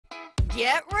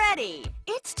Get ready.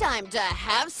 It's time to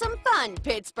have some fun,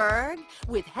 Pittsburgh,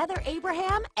 with Heather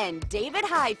Abraham and David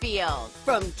Highfield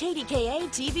from KDKA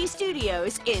TV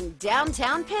studios in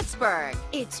downtown Pittsburgh.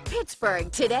 It's Pittsburgh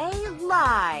Today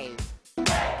Live.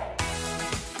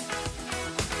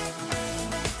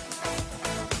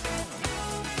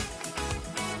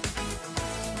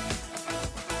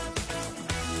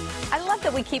 I love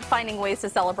that we keep finding ways to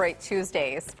celebrate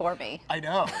Tuesdays for me. I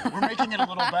know. We're making it a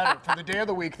little better for the day of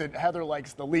the week that Heather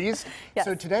likes the least. Yes.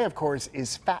 So today, of course,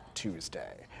 is Fat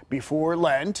Tuesday. Before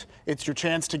Lent, it's your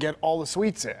chance to get all the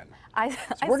sweets in.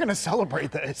 We're going to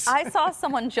celebrate this. I saw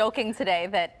someone joking today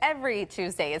that every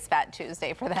Tuesday is Fat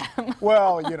Tuesday for them.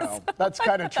 Well, you know, that's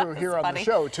kind of true here on funny. the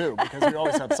show, too, because we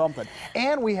always have something.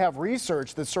 And we have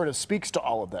research that sort of speaks to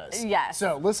all of this. Yes.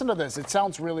 So listen to this. It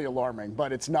sounds really alarming,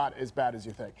 but it's not as bad as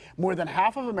you think. More than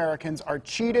half of Americans are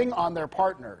cheating on their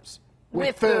partners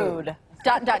with food. ...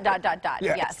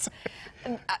 Yes.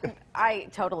 I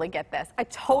totally get this. I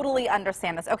totally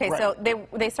understand this. Okay, Right. so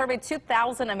they surveyed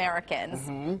 2,000 Americans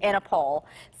in a poll.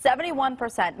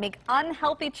 71% make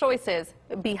unhealthy choices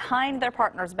behind their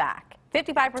partner's back.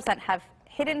 55% have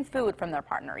hidden food from their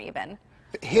partner even.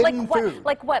 Hidden food?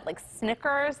 Like what? Like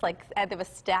Snickers? Like they have a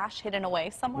stash hidden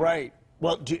away somewhere? Right.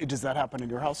 Well, does that happen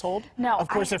in your household? No. Of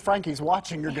course, if Frankie's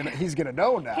watching, he's gonna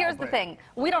know now. Here's the thing.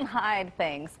 We don't hide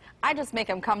things. I just make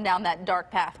him come down that dark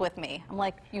path with me. I'm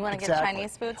like, you want to get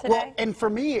Chinese food today? Well, and for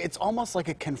me, it's almost like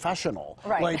a confessional.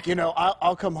 Right. Like, you know,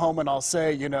 I'll come home and I'll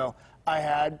say, you know, I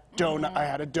had a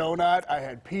donut, I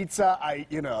had pizza,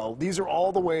 you know, these are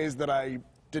all the ways that I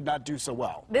did not do so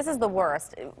well. This is the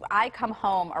worst. I come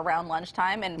home around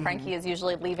lunchtime, and Frankie is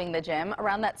usually leaving the gym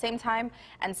around that same time,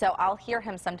 and so I'll hear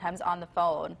him sometimes on the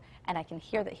phone, and I can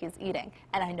hear that he's eating,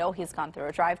 and I know he's gone through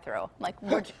a drive-thru. Like,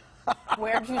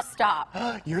 where'd you stop?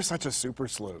 You're such a super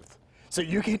sleuth. So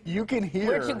you can hear.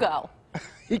 Where'd you go?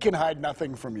 He can hide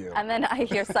nothing from you. And then I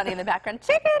hear Sonny in the background,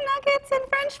 chicken nuggets and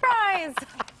French fries.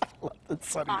 That's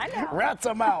funny. I know. Rats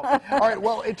them out. All right,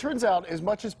 well, it turns out as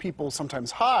much as people sometimes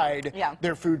hide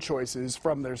their food choices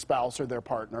from their spouse or their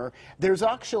partner, there's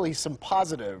actually some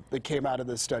positive that came out of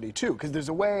this study, too, because there's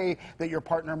a way that your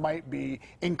partner might be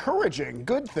encouraging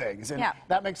good things, and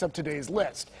that makes up today's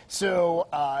list. So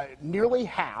nearly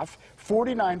half,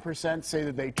 49%, say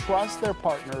that they trust their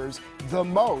partners the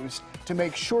most to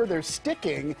make sure they're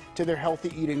sticking to their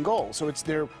healthy eating goals. So it's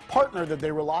their partner that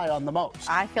they rely on the most.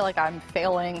 I feel like I'm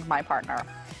failing my partner.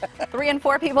 3 in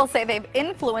 4 people say they've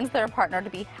influenced their partner to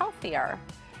be healthier.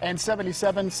 And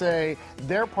 77 say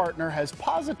their partner has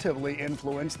positively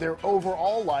influenced their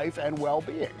overall life and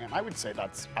well-being. And I would say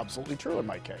that's absolutely true in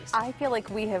my case. I feel like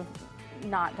we have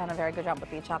not done a very good job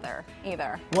with each other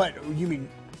either. What, you mean?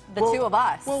 The two of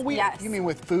us. Well, yes. You mean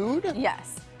with food?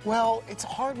 Yes. Well, it's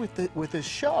hard with this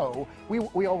show.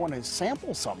 We all want to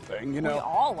sample something, you know. We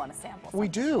all want to sample something. We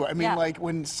do. I mean, like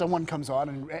when someone comes on,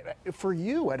 and for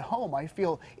you at home, I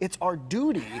feel it's our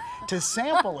duty to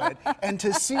sample it and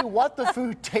to see what the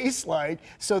food tastes like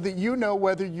so that you know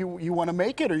whether you want to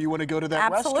make it or you want to go to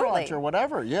that restaurant or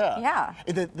whatever. Yeah. Yeah.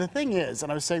 The thing is,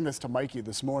 and I was saying this to Mikey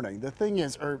this morning, the thing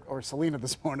is, or Selena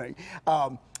this morning,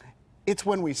 it's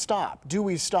when we stop. Do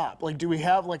we stop? Like, do we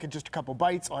have like just a couple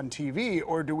bites on TV,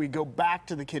 or do we go back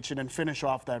to the kitchen and finish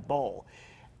off that bowl?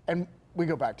 And we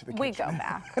go back to the kitchen. We go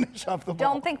back. Finish off the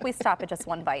bowl. Don't think we stop at just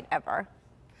one bite ever.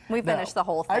 We finish the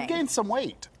whole thing. I've gained some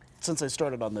weight since I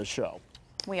started on this show.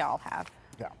 We all have.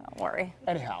 Yeah. Don't worry.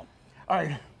 Anyhow. All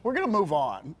right, we're going to move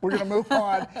on. We're going to move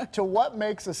on to what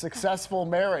makes a successful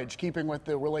marriage, keeping with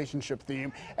the relationship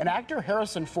theme. And actor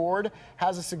Harrison Ford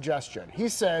has a suggestion. He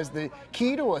says the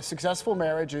key to a successful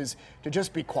marriage is to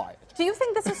just be quiet. Do you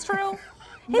think this is true?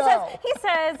 No.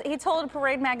 He told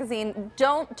Parade magazine,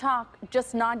 don't talk,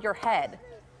 just nod your head.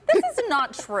 This is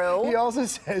not true. He also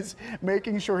says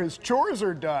making sure his chores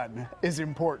are done is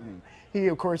important. He,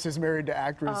 of course, is married to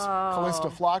actress Callista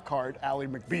Flockhart, Ally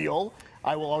McBeal.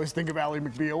 I will always think of Ally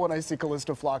McBeal when I see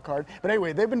Callista Flockhart. But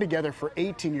anyway, they've been together for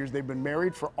 18 years. They've been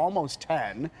married for almost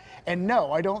 10. And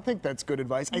no, I don't think that's good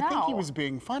advice. No. I think he was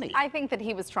being funny. I think that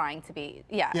he was trying to be,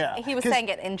 he was saying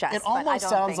it in jest. It almost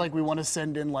sounds like we want to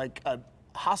send in like a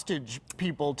hostage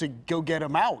people to go get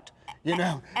him out. You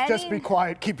know, just be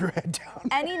quiet, keep your head down.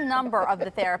 Any number of the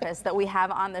therapists that we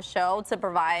have on the show to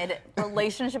provide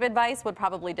relationship advice would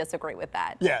probably disagree with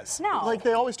that. Yes. No. Like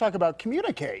they always talk about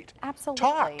communicate. Absolutely.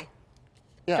 Talk.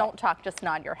 Yeah. Don't talk, just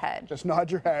nod your head. Just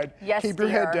nod your head. Yes, keep your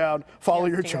head down. Follow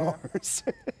your dear. chores.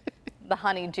 The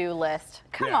honey-do list.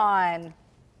 Come on.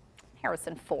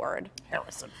 Harrison Ford.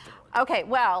 Harrison Ford. Okay,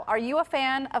 well, are you a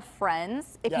fan of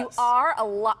Friends? If you are,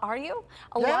 are you?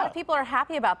 A lot of people are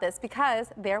happy about this because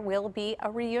there will be a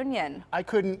reunion. I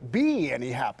couldn't be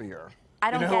any happier.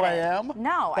 I don't get it. who I am?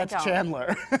 No, That's I don't.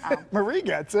 Chandler. Marie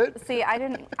gets it. See,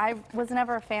 I was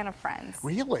never a fan of Friends.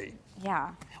 Really?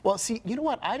 Yeah. Well, see, you know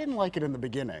what? I didn't like it in the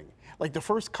beginning. Like the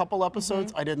first couple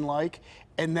episodes I didn't like,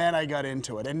 and then I got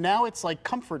into it. And now it's like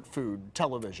comfort food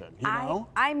television, you know?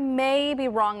 I may be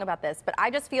wrong about this, but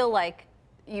I just feel like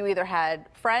you either had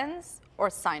Friends or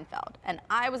Seinfeld. And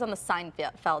I was on the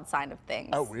Seinfeld side of things.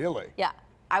 Oh, really? Yeah.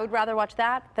 I would rather watch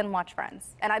that than watch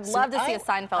Friends. And I'd love to see a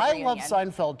Seinfeld reunion. I love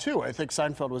Seinfeld, too. I think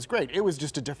Seinfeld was great. It was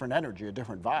just a different energy, a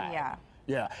different vibe. Yeah.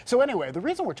 Yeah. So anyway, the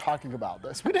reason we're talking about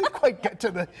this, we didn't quite get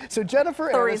to the. So Jennifer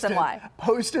Aniston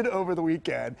posted over the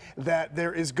weekend that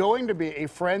there is going to be a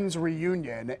Friends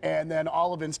reunion, and then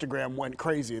all of Instagram went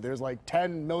crazy. There's like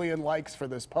 10 million likes for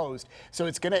this post. So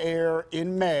it's going to air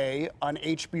in May on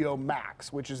HBO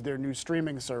Max, which is their new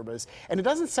streaming service. And it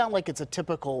doesn't sound like it's a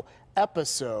typical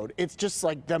episode. It's just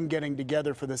like them getting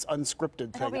together for this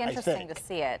unscripted thing. It'll be interesting to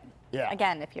see it. Yeah.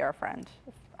 Again, if you're a friend.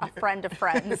 A friend of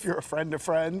Friends. If you're a friend of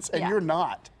Friends, and you're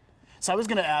not. So I was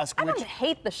going to ask. I don't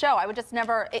hate the show. I would just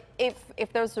never,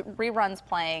 if there's reruns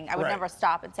playing, I would never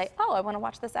stop and say, oh, I want to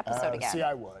watch this episode again. See,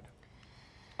 I would.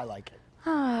 I like it.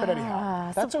 But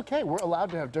anyhow, that's okay. We're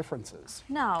allowed to have differences.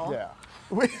 No. Yeah.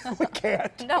 We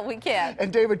can't. No, we can't.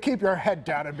 And David, keep your head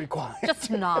down and be quiet.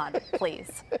 Just nod,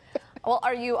 please. Well,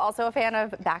 are you also a fan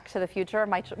of Back to the Future?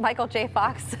 Michael J.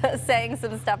 Fox saying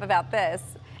some stuff about this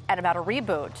and about a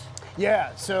reboot.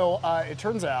 Yeah, so it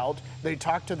turns out they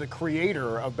talked to the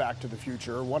creator of Back to the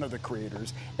Future, one of the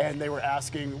creators, and they were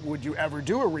asking, would you ever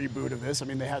do a reboot of this? I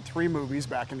mean, they had 3 movies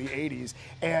back in the 80s,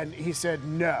 and he said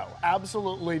no,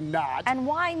 absolutely not. And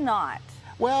why not?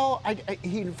 Well,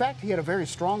 in fact, he had a very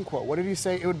strong quote. What did he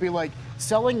say? It would be like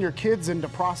selling your kids into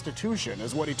prostitution,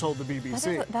 is what he told the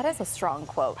BBC. That is a strong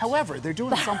quote. However, they're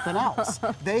doing something else.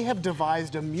 They have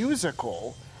devised a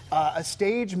musical, a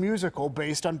stage musical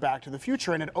based on Back to the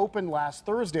Future, and it opened last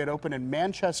Thursday. It opened in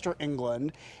Manchester,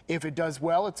 England. If it does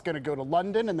well, it's going to go to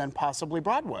London and then possibly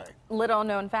Broadway. Little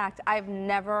known fact, I've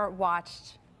never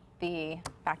watched the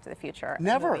Back to the Future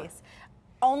movies.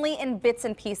 Only in bits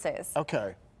and pieces.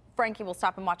 Okay. Frankie will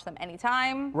stop and watch them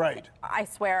anytime. Right. I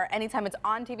swear, anytime it's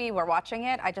on TV, we're watching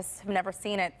it. I just have never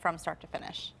seen it from start to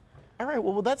finish. All right,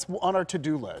 well, that's on our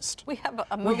to-do list. We have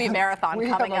a movie marathon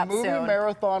coming up soon. We have a movie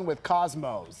marathon with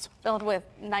Cosmos. Filled with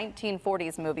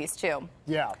 1940s movies, too.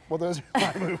 Yeah, well, those are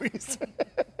my movies.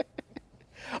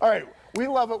 All right, we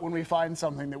love it when we find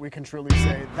something that we can truly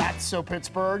say, that's so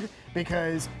Pittsburgh,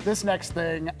 because this next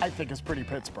thing, I think, is pretty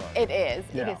Pittsburgh. It is.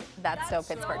 Yeah. It is. That's so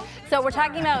Pittsburgh. So we're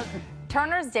talking about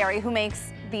Turner's Dairy, who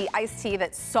makes the iced tea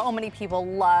that so many people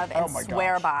love and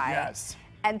swear by. Yes.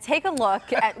 And take a look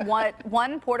at what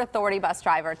one Port Authority bus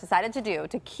driver decided to do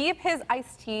to keep his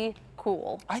iced tea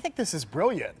cool. I think this is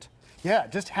brilliant. Yeah,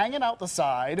 just hanging out the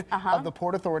side of the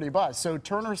Port Authority bus. So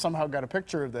Turner somehow got a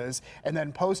picture of this and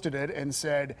then posted it and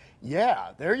said,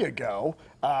 yeah, there you go.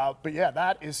 But yeah,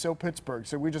 that is so Pittsburgh.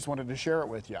 So we just wanted to share it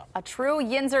with you. A true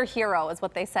Yinzer hero is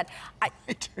what they said.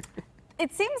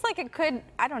 It seems like it could,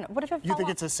 I don't know, what if it fell You think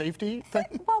off? it's a safety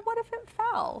thing? Well, what if it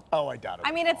fell? Oh, I doubt it.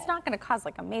 I mean, it's not going to cause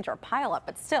like a major pileup,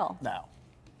 but still. No.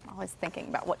 I'm always thinking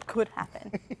about what could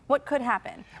happen. What could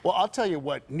happen? Well, I'll tell you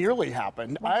what nearly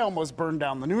happened. I almost burned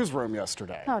down the newsroom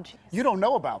yesterday. Oh, geez. You don't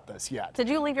know about this yet. Did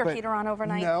you leave your heater on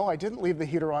overnight? No, I didn't leave the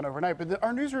heater on overnight, but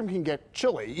our newsroom can get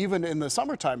chilly. Even in the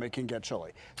summertime, it can get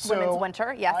chilly. When it's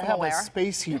winter, yes, I I'm have aware. a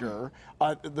space heater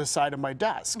on the side of my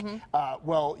desk.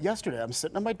 Well, yesterday I'm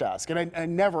sitting at my desk, and I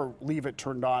never leave it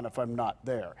turned on if I'm not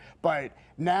there. But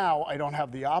now I don't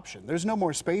have the option. There's no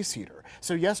more space heater.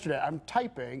 So yesterday I'm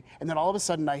typing, and then all of a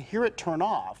sudden I hear it turn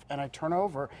off, and I turn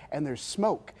over, and there's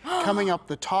smoke coming up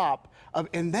the top.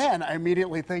 And then I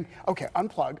immediately think, okay,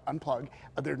 unplug.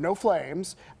 There are no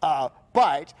flames.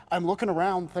 But I'm looking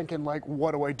around thinking, like,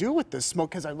 what do I do with this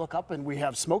smoke? Because I look up and we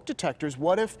have smoke detectors.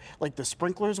 What if, like, the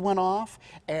sprinklers went off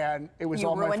and it was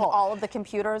all my fault? You ruined all of the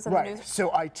computers in the news?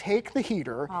 So I take the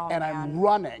heater and I'm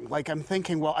running. Like, I'm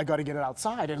thinking, well, I got to get it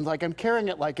outside. And, like, I'm carrying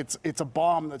it like it's a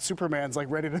bomb that Superman's, like,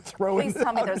 ready to throw in. Please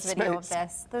tell me there's video of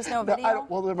this. There's no video?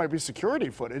 Well, there might be security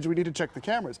footage. We need to check the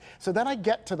cameras. So then I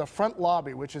get to the front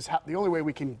lobby, which is the only way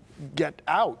we can get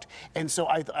out. And so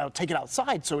I'll take it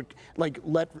outside so it, like,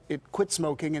 let it quit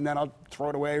smoking, and then I'll throw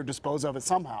it away or dispose of it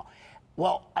somehow.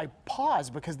 Well, I pause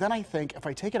because then I think if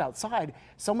I take it outside,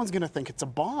 someone's going to think it's a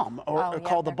bomb or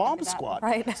call the bomb squad.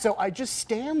 Right. So I just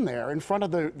stand there in front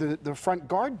of the front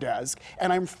guard desk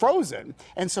and I'm frozen.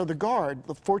 And so the guard,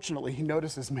 fortunately, he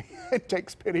notices me and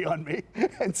takes pity on me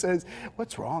and says,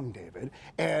 "What's wrong, David?"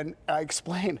 And I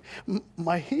explain,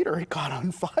 my heater had caught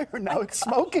on fire. Now it's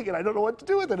smoking and I don't know what to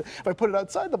do with it. If I put it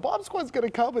outside, the bomb squad's going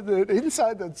to come and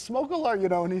inside the smoke alarm,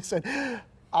 And he said,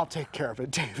 "I'll take care of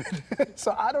it, David."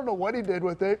 So I don't know what he did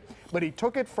with it, but he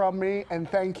took it from me, and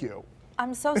thank you.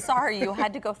 I'm so sorry you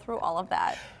had to go through all of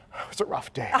that. It was a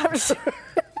rough day.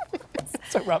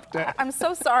 It's a rough day. I'm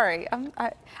so sorry.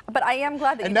 But I am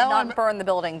glad that you did not burn the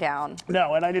building down.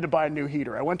 No, and I need to buy a new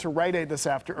heater. I went to Rite Aid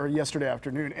yesterday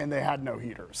afternoon, and they had no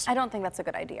heaters. I don't think that's a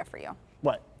good idea for you.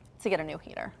 What? To get a new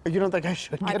heater. You don't think I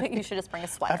should? I think you should just bring a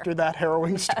sweater. After that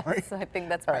harrowing story? Yes, I think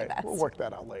that's all right. Best. We'll work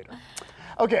that out later.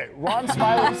 Okay, Ron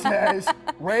Smiley says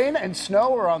rain and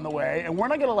snow are on the way, and we're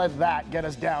not going to let that get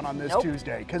us down on this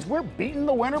Tuesday, because we're beating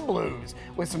the winter blues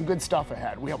with some good stuff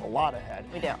ahead. We have a lot ahead.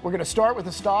 We do. We're going to start with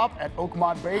a stop at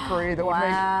Oakmont Bakery that would make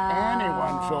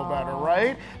anyone feel better,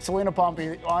 right? Selena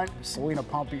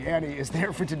Pompiani is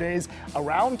there for today's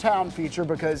Around Town feature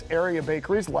because area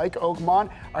bakeries like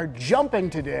Oakmont are jumping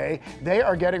today. They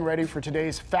are getting ready for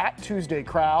today's Fat Tuesday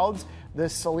crowds.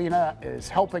 This Selena is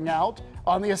helping out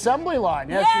on the assembly line.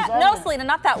 Yeah, no, Selena,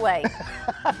 not that way.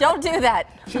 Don't do that.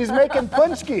 She's making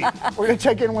punchki. We're going to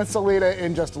check in with Selena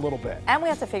in just a little bit. And we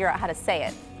have to figure out how to say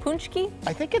it. Punchki?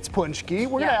 I think it's punchki.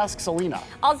 We're going to ask Selena.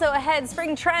 Also ahead,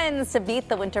 spring trends to beat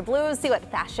the winter blues, see what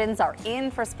fashions are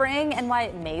in for spring and why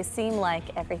it may seem like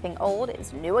everything old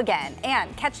is new again.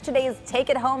 And catch today's Take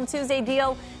It Home Tuesday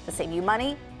deal to save you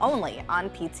money only on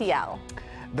PTL.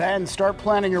 Then start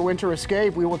planning your winter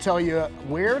escape. We will tell you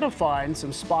where to find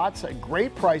some spots at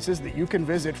great prices that you can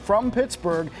visit from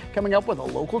Pittsburgh, coming up with a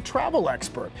local travel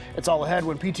expert. It's all ahead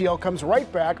when PTL comes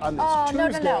right back on this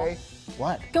Tuesday. No.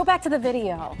 What? Go back to the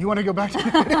video. You want to go back to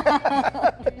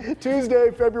the video?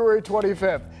 Tuesday, February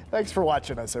 25th. Thanks for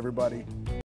watching us, everybody.